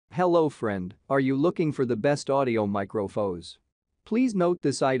Hello friend, are you looking for the best audio microphones? Please note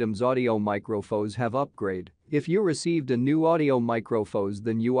this item's audio microphones have upgrade. If you received a new audio microphones,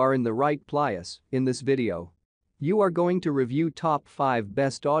 then you are in the right place. In this video, you are going to review top 5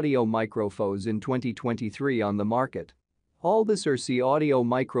 best audio microphones in 2023 on the market. All this are see audio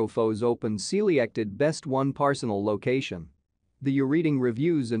microphones open selected best one personal location. The you reading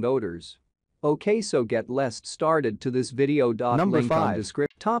reviews and odors. Okay, so get let's started to this video. Number Link on 5.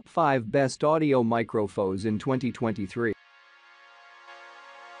 description. Top 5 best audio microphones in 2023.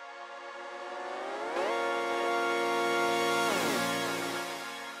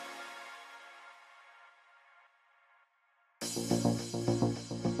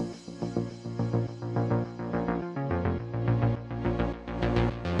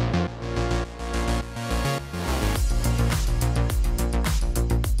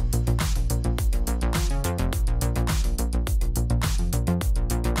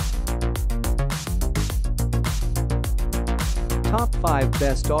 Top 5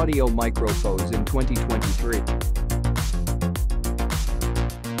 best audio microphones in 2023.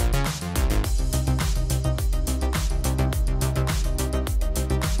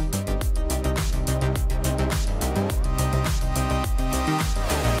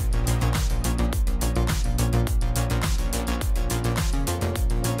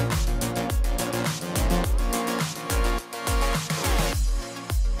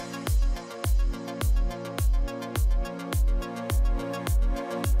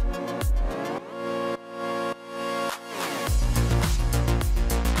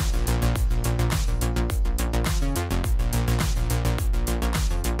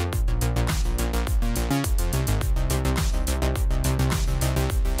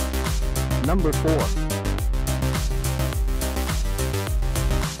 Number 4.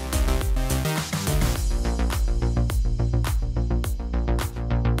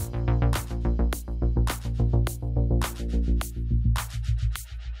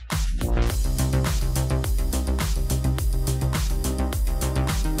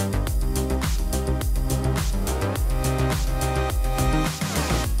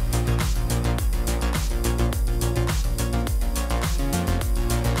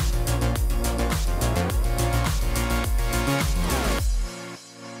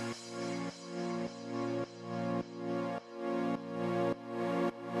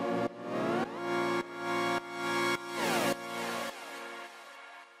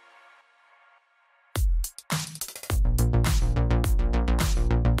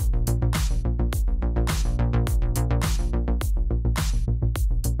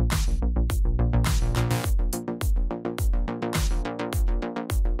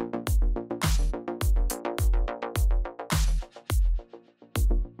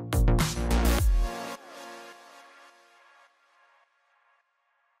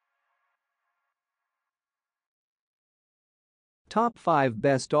 Top 5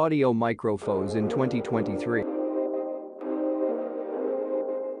 best audio microphones in 2023.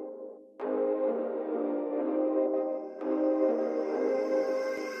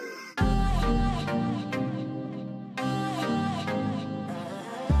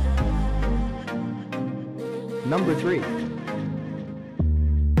 Number 3.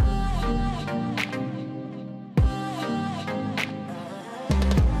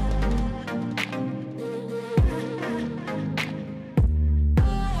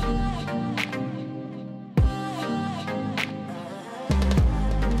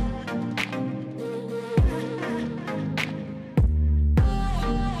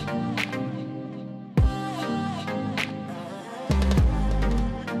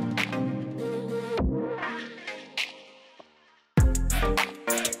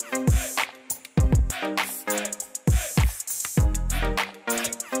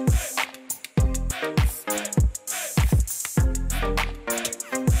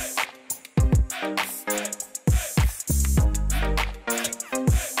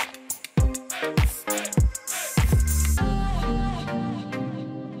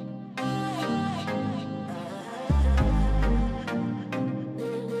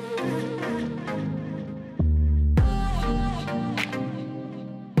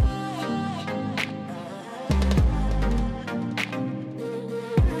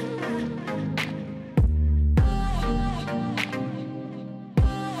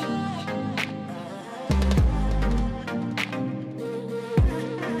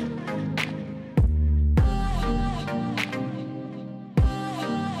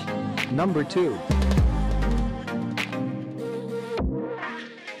 Number 2.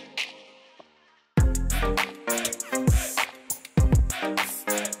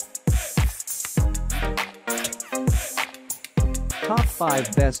 Top 5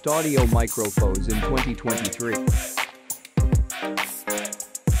 5 Best Audio Microphones in 2023.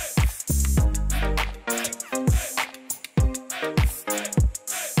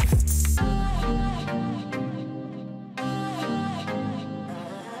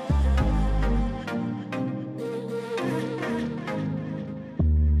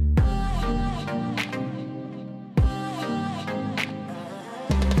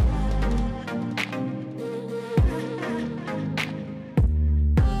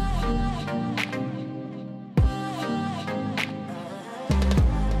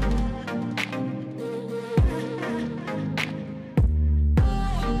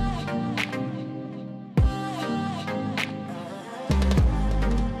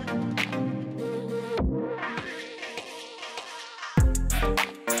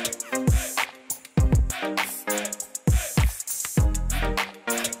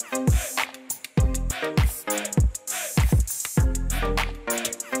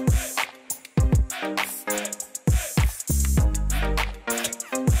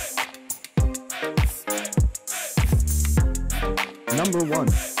 Number 1.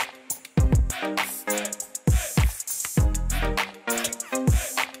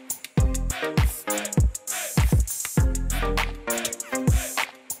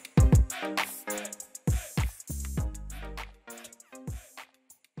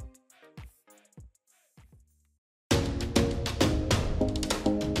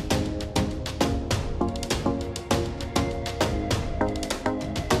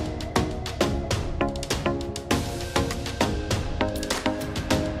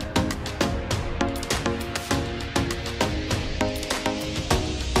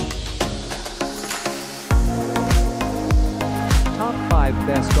 Top 5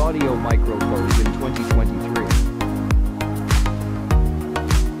 Best Audio Microphones in 2023.